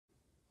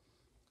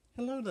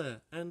Hello there,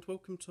 and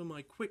welcome to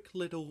my quick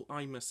little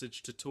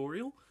iMessage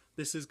tutorial.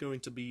 This is going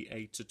to be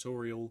a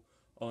tutorial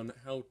on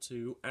how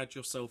to add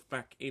yourself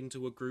back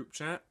into a group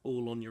chat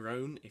all on your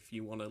own if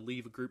you want to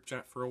leave a group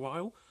chat for a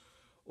while.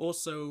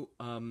 Also,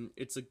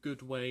 it's a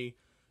good way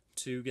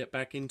to get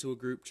back into a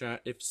group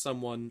chat if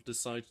someone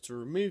decides to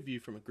remove you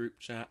from a group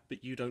chat,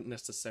 but you don't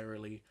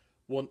necessarily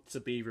want to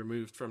be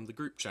removed from the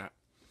group chat.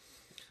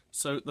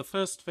 So the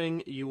first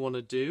thing you want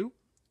to do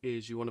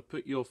is you want to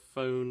put your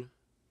phone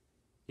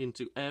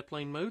into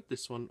airplane mode.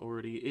 This one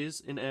already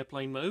is in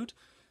airplane mode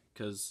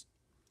because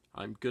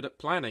I'm good at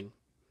planning.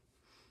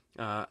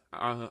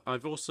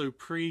 I've also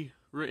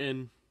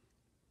pre-written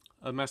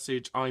a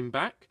message, "I'm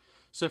back,"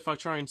 so if I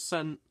try and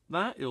send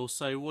that, it'll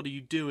say, "What are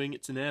you doing?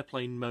 It's in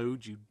airplane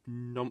mode, you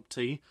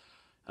numpty."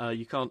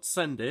 You can't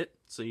send it,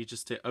 so you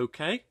just hit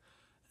OK.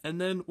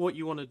 And then what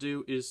you want to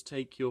do is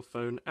take your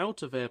phone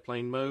out of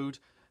airplane mode,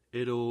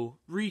 it'll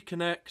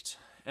reconnect,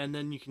 and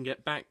then you can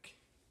get back,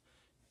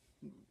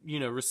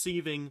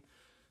 receiving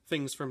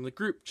things from the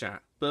group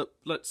chat. But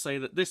let's say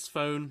that this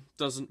phone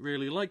doesn't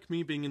really like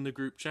me being in the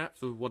group chat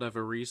for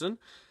whatever reason,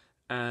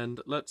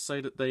 and let's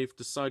say that they've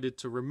decided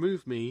to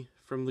remove me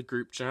from the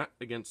group chat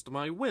against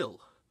my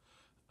will.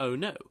 Oh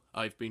no,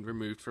 I've been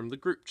removed from the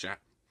group chat.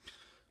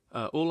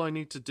 All I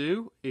need to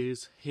do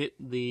is hit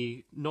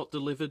the not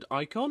delivered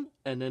icon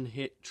and then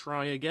hit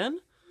try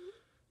again,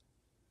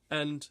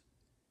 and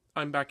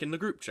I'm back in the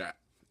group chat.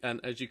 And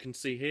as you can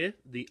see here,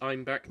 the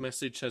 "I'm back"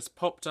 message has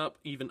popped up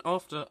even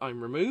after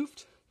I'm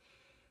removed.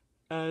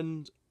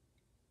 And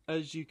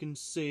as you can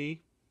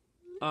see,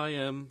 I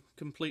am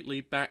completely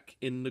back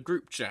in the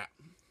group chat.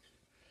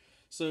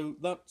 So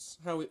that's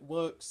how it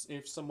works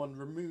if someone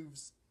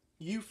removes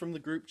you from the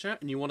group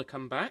chat and you want to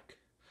come back.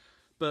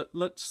 But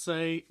let's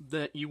say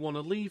that you want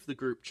to leave the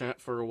group chat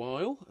for a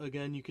while.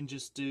 Again, you can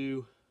just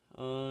do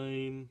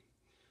 "I'm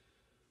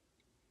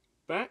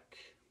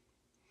back."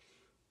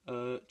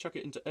 Chuck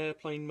it into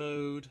airplane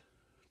mode,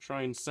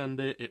 try and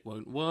send it, it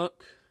won't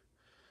work.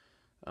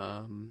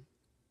 Come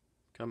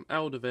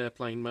out of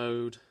airplane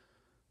mode,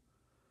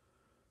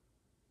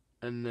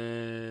 and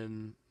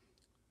then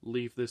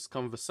leave this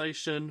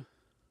conversation,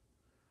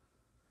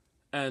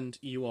 and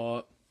you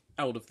are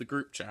out of the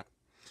group chat.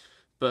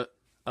 But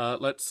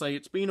let's say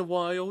it's been a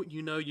while,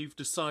 you've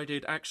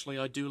decided, actually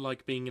I do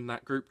like being in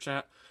that group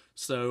chat,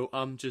 so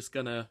I'm just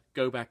gonna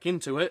go back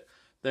into it.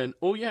 Then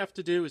all you have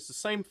to do is the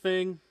same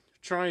thing,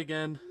 try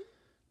again,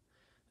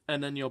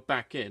 and then you're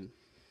back in.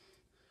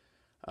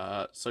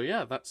 So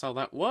yeah, that's how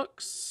that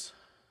works.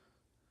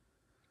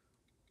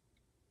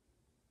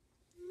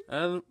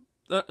 And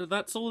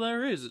that's all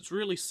there is. It's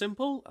really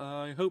simple.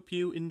 I hope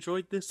you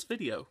enjoyed this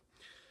video.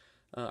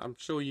 I'm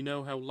sure you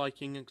know how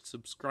liking and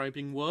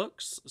subscribing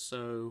works,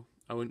 so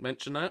I won't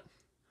mention that.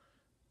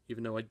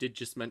 Even though I did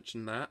just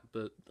mention that,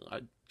 but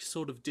I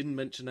sort of didn't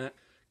mention that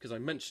because I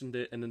mentioned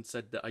it and then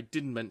said that I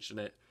didn't mention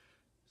it.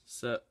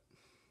 So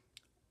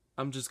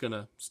I'm just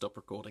gonna stop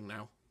recording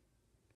now.